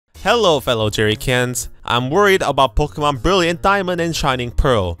Hello fellow Jerrycans, I'm worried about Pokemon Brilliant Diamond and Shining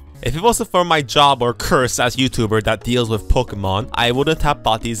Pearl. If it wasn't for my job or curse as YouTuber that deals with Pokemon, I wouldn't have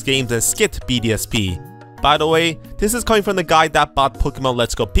bought these games and skipped BDSP. By the way, this is coming from the guy that bought Pokemon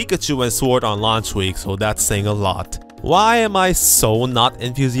Let's Go Pikachu and Sword on launch week, so that's saying a lot. Why am I so not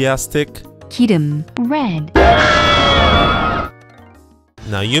enthusiastic? Kidum, red.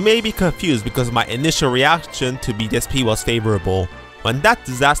 Now you may be confused because my initial reaction to BDSP was favorable. When that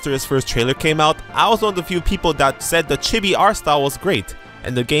disastrous first trailer came out, I was one of the few people that said the chibi art style was great,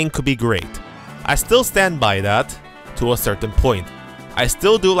 and the game could be great. I still stand by that, to a certain point. I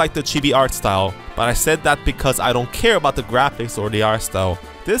still do like the chibi art style, but I said that because I don't care about the graphics or the art style.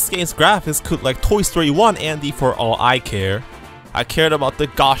 This game's graphics could like Toy Story 1 Andy for all I care. I cared about the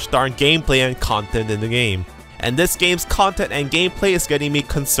gosh darn gameplay and content in the game. And this game's content and gameplay is getting me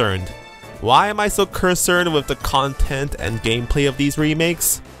concerned. Why am I so concerned with the content and gameplay of these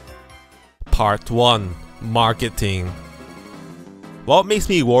remakes? Part 1. Marketing. What makes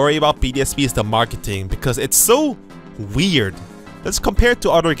me worry about BDSP is the marketing because it's so weird. Let's compare it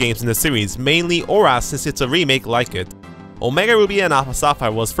to other games in the series, mainly Aura since it's a remake like it. Omega Ruby and Alpha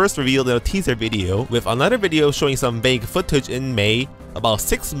Sapphire was first revealed in a teaser video, with another video showing some vague footage in May, about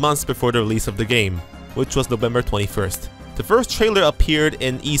 6 months before the release of the game, which was November 21st. The first trailer appeared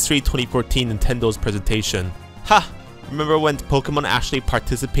in E3 2014 Nintendo's presentation. Ha! Remember when Pokemon actually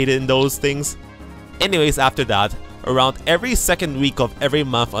participated in those things? Anyways, after that, around every second week of every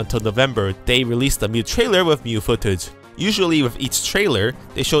month until November, they released a Mew trailer with Mew footage. Usually with each trailer,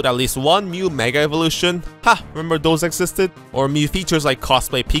 they showed at least one Mew Mega Evolution, ha! Remember those existed? Or Mew features like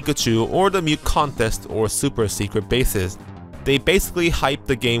Cosplay Pikachu or the Mew Contest or Super Secret Bases. They basically hyped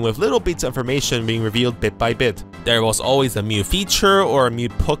the game with little bits of information being revealed bit by bit. There was always a Mew feature or a Mew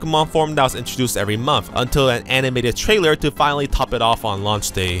Pokemon form that was introduced every month until an animated trailer to finally top it off on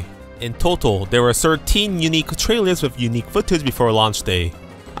launch day. In total, there were 13 unique trailers with unique footage before launch day.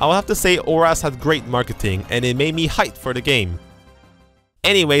 I will have to say Auras had great marketing and it made me hyped for the game.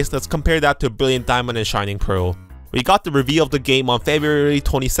 Anyways, let's compare that to Brilliant Diamond and Shining Pearl. We got the reveal of the game on February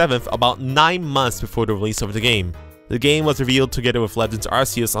 27th, about 9 months before the release of the game. The game was revealed together with Legnds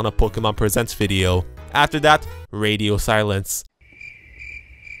Arceus on a Pokemon Presents video. After that, radio silence.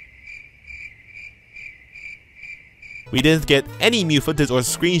 We didn't get any Mew footage or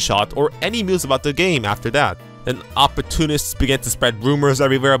screenshot or any news about the game after that. Then opportunists began to spread rumors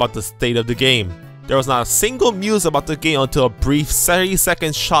everywhere about the state of the game. There was not a single news about the game until a brief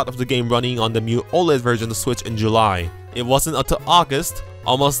 30-second shot of the game running on the Mew OLED version of the Switch in July. It wasn't until August,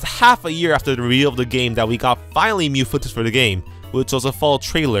 almost half a year after the reveal of the game, that we got finally Mew footage for the game, which was a fall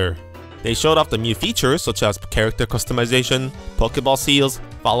trailer. They showed off the Mew features such as character customization, Pokeball seals,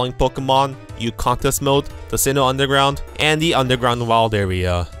 following Pokemon, Mew contest mode, the Sinnoh Underground, and the Underground Wild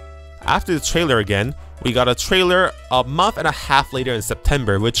area. After the trailer again, we got a trailer a month and a half later in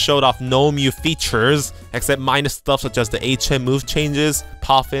September, which showed off no Mew features except minor stuff such as the HM move changes,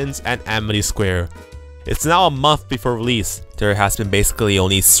 Poffins, and Amity Square. It's now a month before release. There has been basically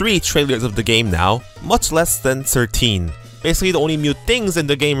only 3 trailers of the game now, much less than 13. Basically the only Mew things in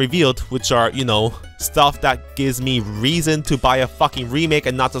the game revealed, which are, you know, stuff that gives me reason to buy a fucking remake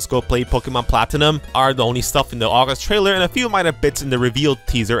and not just go play Pokemon Platinum, are the only stuff in the August trailer and a few minor bits in the revealed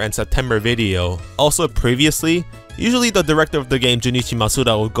teaser and September video. Also previously, usually the director of the game, Junichi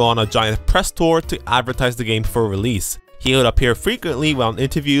Masuda, would go on a giant press tour to advertise the game before release. He would appear frequently while in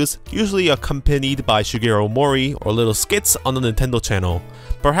interviews, usually accompanied by Shigeru Mori or little skits on the Nintendo channel.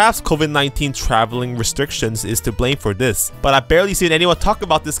 Perhaps COVID-19 traveling restrictions is to blame for this, but I've barely seen anyone talk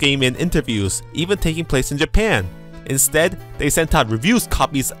about this game in interviews, even taking place in Japan. Instead, they sent out reviews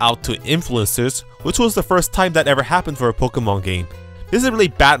copies out to influencers, which was the first time that ever happened for a Pokemon game. This is really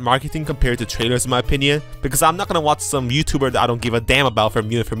bad marketing compared to trailers in my opinion, because I'm not gonna watch some YouTuber that I don't give a damn about for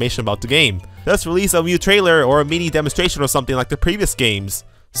new information about the game. Let's release a Mew trailer or a mini demonstration or something like the previous games.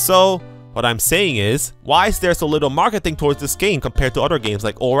 So, what I'm saying is, why is there so little marketing towards this game compared to other games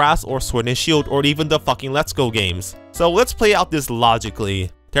like Auras or Sword and Shield or even the fucking Let's Go games? So let's play out this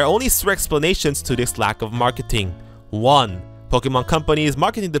logically. There are only 3 explanations to this lack of marketing. 1. Pokemon Company's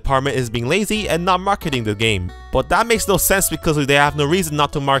marketing department is being lazy and not marketing the game. But that makes no sense because they have no reason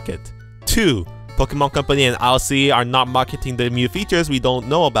not to market. 2. Pokemon Company and ILC are not marketing the Mew features we don't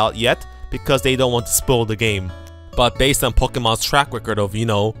know about yet because they don't want to spoil the game. But based on Pokemon's track record of, you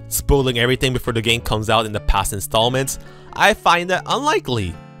know, spoiling everything before the game comes out in the past installments, I find that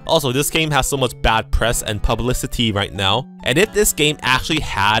unlikely. Also, this game has so much bad press and publicity right now, and if this game actually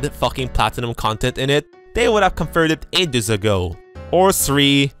had fucking platinum content in it, they would have confirmed it ages ago. Or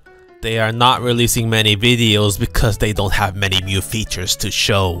 3. They are not releasing many videos because they don't have many new features to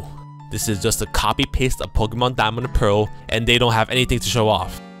show. This is just a copy-paste of Pokemon Diamond and Pearl, and they don't have anything to show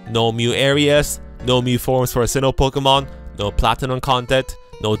off. No new areas, no new forms for Sinnoh Pokemon, no Platinum content,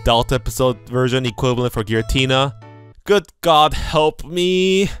 no Delta episode version equivalent for Giratina. Good God help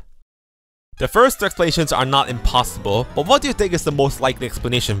me! The first two explanations are not impossible, but what do you think is the most likely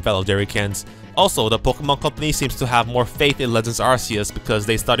explanation, fellow Jerrycans? Also, the Pokemon Company seems to have more faith in Legnds Arceus because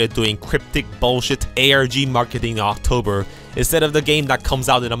they started doing cryptic bullshit ARG marketing in October instead of the game that comes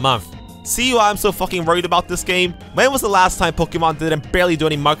out in a month. See why I'm so fucking worried about this game? When was the last time Pokemon didn't barely do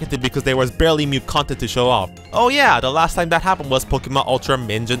any marketing because there was barely new content to show off? Oh yeah, the last time that happened was Pokemon Ultra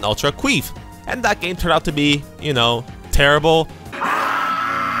Minge and Ultra Queef. And that game turned out to be, you know, terrible.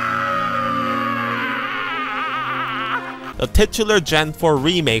 The titular Gen 4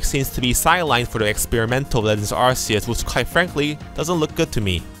 remake seems to be sidelined for the experimental Legnds Arceus, which quite frankly doesn't look good to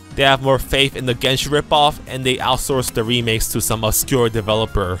me. They have more faith in the Genshin ripoff and they outsource the remakes to some obscure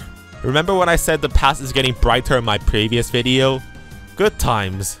developer. Remember when I said the past is getting brighter in my previous video? Good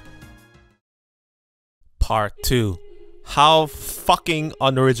times. Part 2. How fucking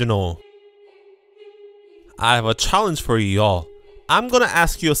unoriginal. I have a challenge for you all. I'm gonna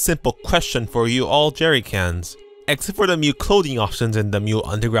ask you a simple question for you all Jerrycans. Except for the Mew clothing options in the Mew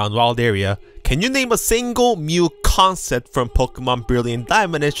Underground Wild area, can you name a single Mew concept from Pokemon Brilliant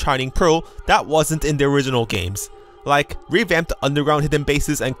Diamond and Shining Pearl that wasn't in the original games? Like, revamped underground hidden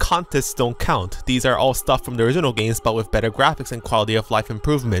bases and contests don't count. These are all stuff from the original games but with better graphics and quality of life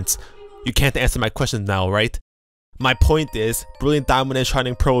improvements. You can't answer my question now, right? My point is, Brilliant Diamond and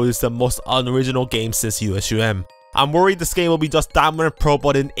Shining Pearl is the most unoriginal game since USUM. I'm worried this game will be just Diamond and Pearl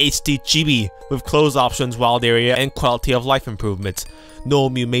but in HD GB, with clothes options, wild area, and quality of life improvements. No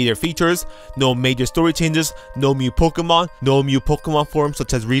Mew major features, no major story changes, no Mew Pokemon forms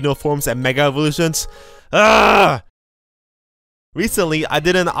such as Reno forms and Mega Evolutions. Recently, I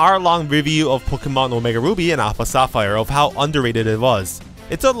did an hour-long review of Pokemon Omega Ruby and Alpha Sapphire of how underrated it was.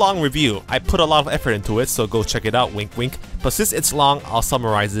 It's a long review, I put a lot of effort into it, so go check it out, wink wink, but since it's long, I'll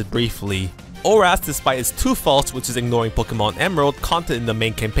summarize it briefly. ORAS, despite its two faults, which is ignoring Pokemon Emerald content in the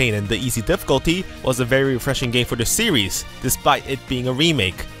main campaign and the easy difficulty, was a very refreshing game for the series, despite it being a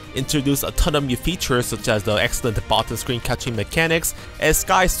remake. Introduced a ton of new features such as the excellent bottom screen catching mechanics and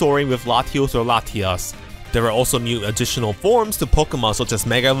sky soaring with Latios or Latias. There were also new additional forms to Pokemon such as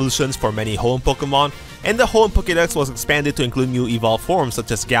Mega Evolutions for many home Pokemon, and the home Pokédex was expanded to include new evolved forms such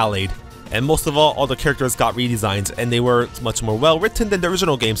as Gallade. And most of all the characters got redesigns and they were much more well written than the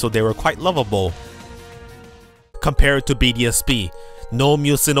original game, so they were quite lovable. Compared to BDSP, no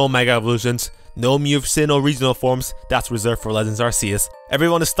Mew Sinnoh Mega Evolutions, no Mew Sinnoh regional forms, that's reserved for Legnds Arceus.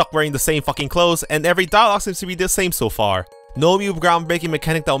 Everyone is stuck wearing the same fucking clothes and every dialogue seems to be the same so far. No Mew groundbreaking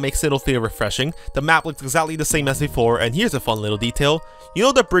mechanic that will make Sinnoh feel refreshing, the map looks exactly the same as before, and here's a fun little detail. You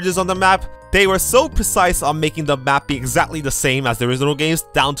know the bridges on the map? They were so precise on making the map be exactly the same as the original games,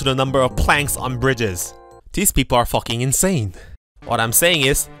 down to the number of planks on bridges. These people are fucking insane. What I'm saying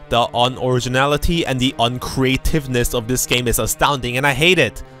is, the unoriginality and the uncreativeness of this game is astounding and I hate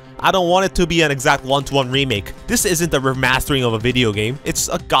it. I don't want it to be an exact one-to-one remake. This isn't a remastering of a video game, it's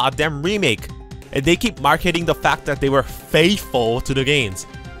a goddamn remake. And they keep marketing the fact that they were faithful to the games.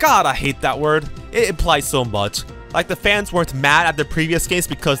 God, I hate that word. It implies so much. Like the fans weren't mad at the previous games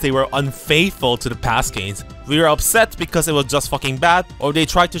because they were unfaithful to the past games. We were upset because it was just fucking bad, or they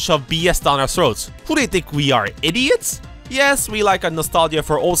tried to shove BS down our throats. Who do they think we are, idiots? Yes, we like a nostalgia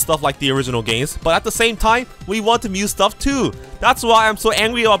for old stuff like the original games, but at the same time, we want new stuff too. That's why I'm so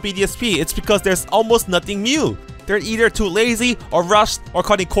angry about BDSP, it's because there's almost nothing new. They're either too lazy, or rushed, or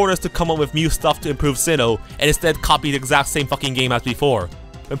cutting corners to come up with new stuff to improve Sinnoh, and instead copy the exact same fucking game as before.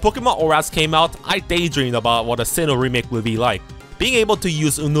 When Pokemon ORAS came out, I daydreamed about what a Sinnoh remake would be like. Being able to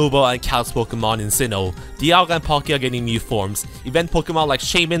use Unova and Kalos Pokemon in Sinnoh, Dialga and Palkia getting new forms, event Pokemon like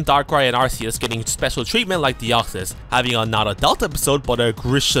Shaman, Darkrai, and Arceus getting special treatment like Deoxys, having not a Delta episode but a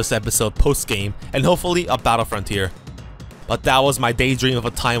Grishus episode post-game, and hopefully a Battle Frontier. But that was my daydream of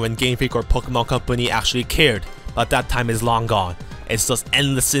a time when Game Freak or Pokemon Company actually cared, but that time is long gone. It's just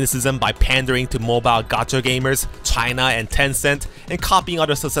endless cynicism by pandering to mobile gacha gamers, China, and Tencent, and copying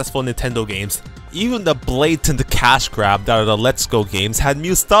other successful Nintendo games. Even the blatant cash grab that are the Let's Go games had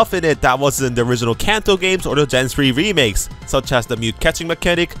new stuff in it that wasn't in the original Kanto games or the Gen 3 remakes, such as the Mew catching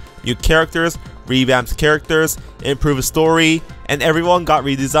mechanic, new characters, revamped characters, improved story, and everyone got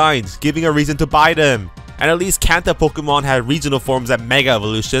redesigned, giving a reason to buy them. And at least Kanto Pokemon had regional forms and Mega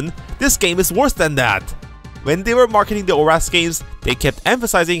Evolution. This game is worse than that. When they were marketing the ORAS games, they kept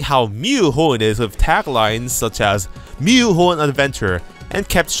emphasizing how Mew Hoenn is with taglines such as Mew Hoenn Adventure, and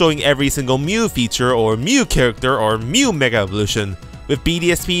kept showing every single Mew feature or Mew character or Mew Mega Evolution. With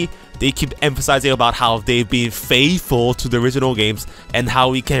BDSP, they keep emphasizing about how they've been faithful to the original games and how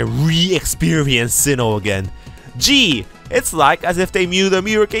we can re-experience Sinnoh again. Gee, it's like as if they knew the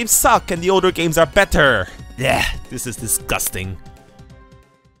newer games suck and the older games are better. Yeah, this is disgusting.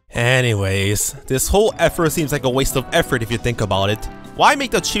 Anyways, this whole effort seems like a waste of effort if you think about it. Why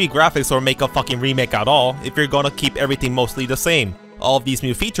make the chibi graphics or make a fucking remake at all if you're gonna keep everything mostly the same? All of these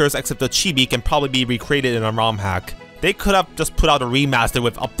new features except the chibi can probably be recreated in a ROM hack. They could have just put out a remaster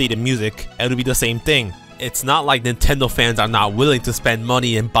with updated music and it would be the same thing. It's not like Nintendo fans are not willing to spend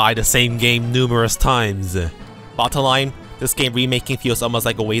money and buy the same game numerous times. Bottom line, this game remaking feels almost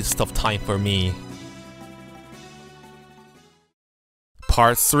like a waste of time for me.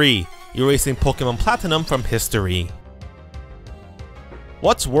 Part 3. Erasing Pokemon Platinum from history.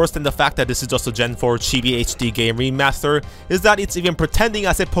 What's worse than the fact that this is just a Gen 4 Chibi HD game remaster is that it's even pretending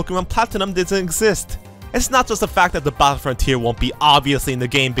as if Pokemon Platinum doesn't exist. It's not just the fact that the Battle Frontier won't be obviously in the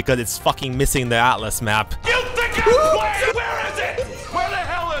game because it's fucking missing the Atlas map. You think I'm playing? Where is it? Where the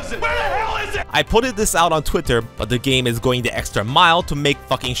hell is it? Where the hell is it? I put this out on Twitter, but the game is going the extra mile to make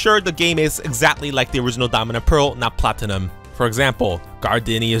fucking sure the game is exactly like the original Diamond and Pearl, not Platinum. For example,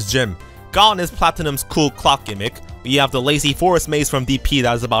 Gardenia's Gym. Gone is Platinum's cool clock gimmick. We have the Lazy Forest Maze from DP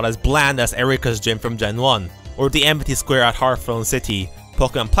that is about as bland as Erika's Gym from Gen 1. Or the Amity Square at Hearthstone City.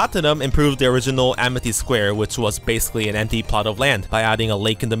 Pokemon Platinum improved the original Amity Square, which was basically an empty plot of land, by adding a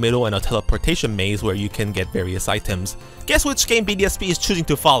lake in the middle and a teleportation maze where you can get various items. Guess which game BDSP is choosing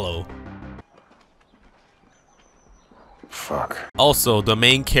to follow? Fuck. Also, the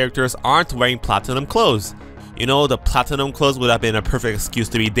main characters aren't wearing Platinum clothes. You know, the Platinum clothes would have been a perfect excuse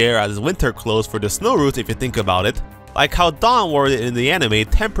to be there as winter clothes for the snow routes if you think about it. Like how Dawn wore it in the anime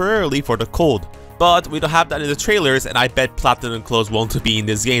temporarily for the cold. But we don't have that in the trailers, and I bet Platinum clothes won't be in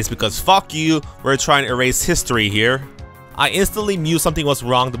these games because fuck you, we're trying to erase history here. I instantly knew something was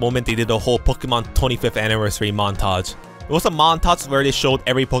wrong the moment they did the whole Pokemon 25th anniversary montage. It was a montage where they showed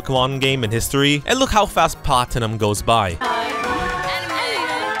every Pokemon game in history, and look how fast Platinum goes by.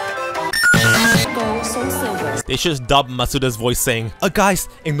 They should just dub Masuda's voice saying, guys,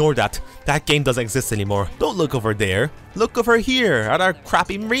 ignore that. That game doesn't exist anymore. Don't look over there. Look over here at our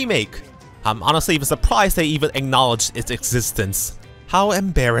crappy remake. I'm honestly even surprised they even acknowledged its existence. How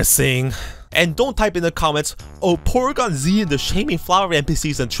embarrassing. And don't type in the comments, oh, Porygon Z and the Shaming Flower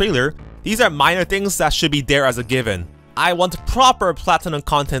NPCs and trailer. These are minor things that should be there as a given. I want proper Platinum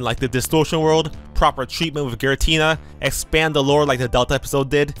content like the Distortion World, proper treatment with Giratina, expand the lore like the Delta episode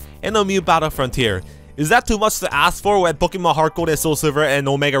did, and a new Battle Frontier. Is that too much to ask for when Pokemon Heart Gold and Soul Silver and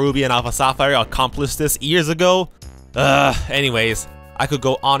Omega Ruby and Alpha Sapphire accomplished this years ago? Anyways. I could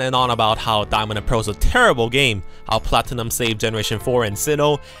go on and on about how Diamond and Pearl is a terrible game, how Platinum saved Generation 4 and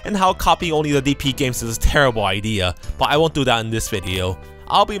Sinnoh, and how copying only the DP games is a terrible idea, but I won't do that in this video.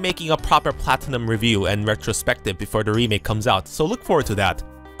 I'll be making a proper Platinum review and retrospective before the remake comes out, so look forward to that.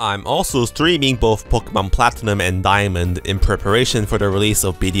 I'm also streaming both Pokemon Platinum and Diamond in preparation for the release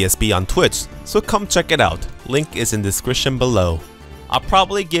of BDSP on Twitch, so come check it out, link is in the description below. I'll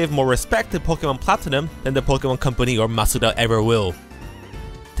probably give more respect to Pokemon Platinum than the Pokemon Company or Masuda ever will.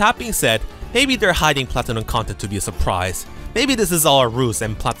 That being said, maybe they're hiding Platinum content to be a surprise. Maybe this is all a ruse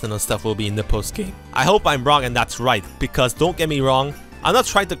and Platinum stuff will be in the post-game. I hope I'm wrong and that's right, because don't get me wrong, I'm not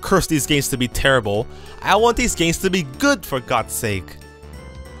trying to curse these games to be terrible. I want these games to be good for God's sake.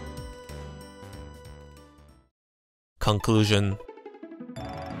 Conclusion.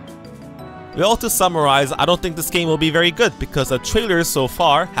 Well, to summarize, I don't think this game will be very good because the trailers so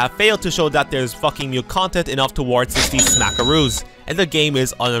far have failed to show that there's fucking new content enough to warrant 60 smackaroos, and the game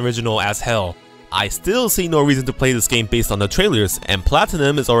is unoriginal as hell. I still see no reason to play this game based on the trailers, and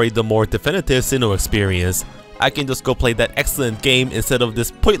Platinum is already the more definitive Sinnoh experience. I can just go play that excellent game instead of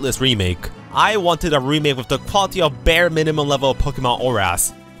this pointless remake. I wanted a remake with the quality of bare minimum level of Pokemon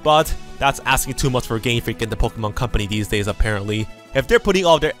ORAS, but that's asking too much for Game Freak and the Pokemon Company these days apparently. If they're putting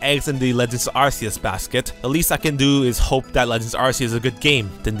all their eggs in the Legnds Arceus basket, the least I can do is hope that Legnds Arceus is a good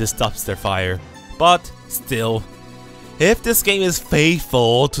game, then this stops their fire. But still, if this game is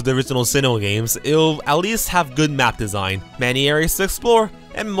faithful to the original Sinnoh games, it'll at least have good map design, many areas to explore,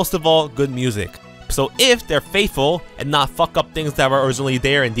 and most of all, good music. So if they're faithful and not fuck up things that were originally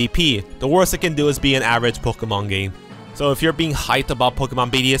there in DP, the worst it can do is be an average Pokemon game. So if you're being hyped about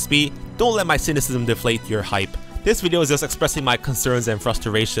Pokemon BDSP, don't let my cynicism deflate your hype. This video is just expressing my concerns and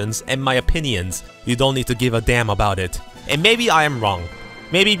frustrations and my opinions. You don't need to give a damn about it. And maybe I am wrong.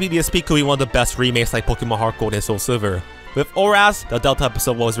 Maybe BDSP could be one of the best remakes like Pokemon Heart Gold and Soul Silver. With Oras, the Delta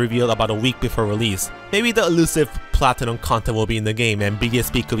episode was revealed about a week before release. Maybe the elusive Platinum content will be in the game and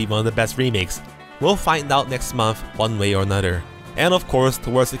BDSP could be one of the best remakes. We'll find out next month one way or another. And of course, the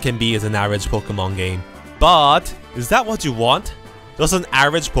worst it can be is an average Pokemon game. But, is that what you want? Just an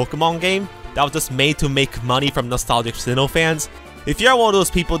average Pokemon game that was just made to make money from nostalgic Sinnoh fans? If you're one of those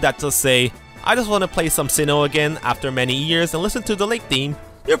people that just say, I just want to play some Sinnoh again after many years and listen to the late theme,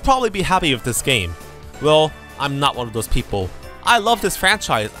 you'll probably be happy with this game. Well, I'm not one of those people. I love this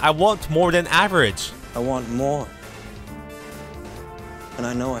franchise. I want more than average. I want more. And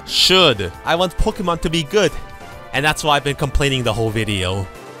I know it. Should. I want Pokemon to be good. And that's why I've been complaining the whole video.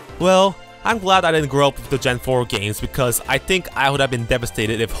 Well, I'm glad I didn't grow up with the Gen 4 games because I think I would have been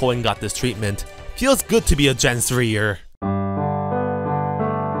devastated if Hoenn got this treatment. Feels good to be a Gen 3-er.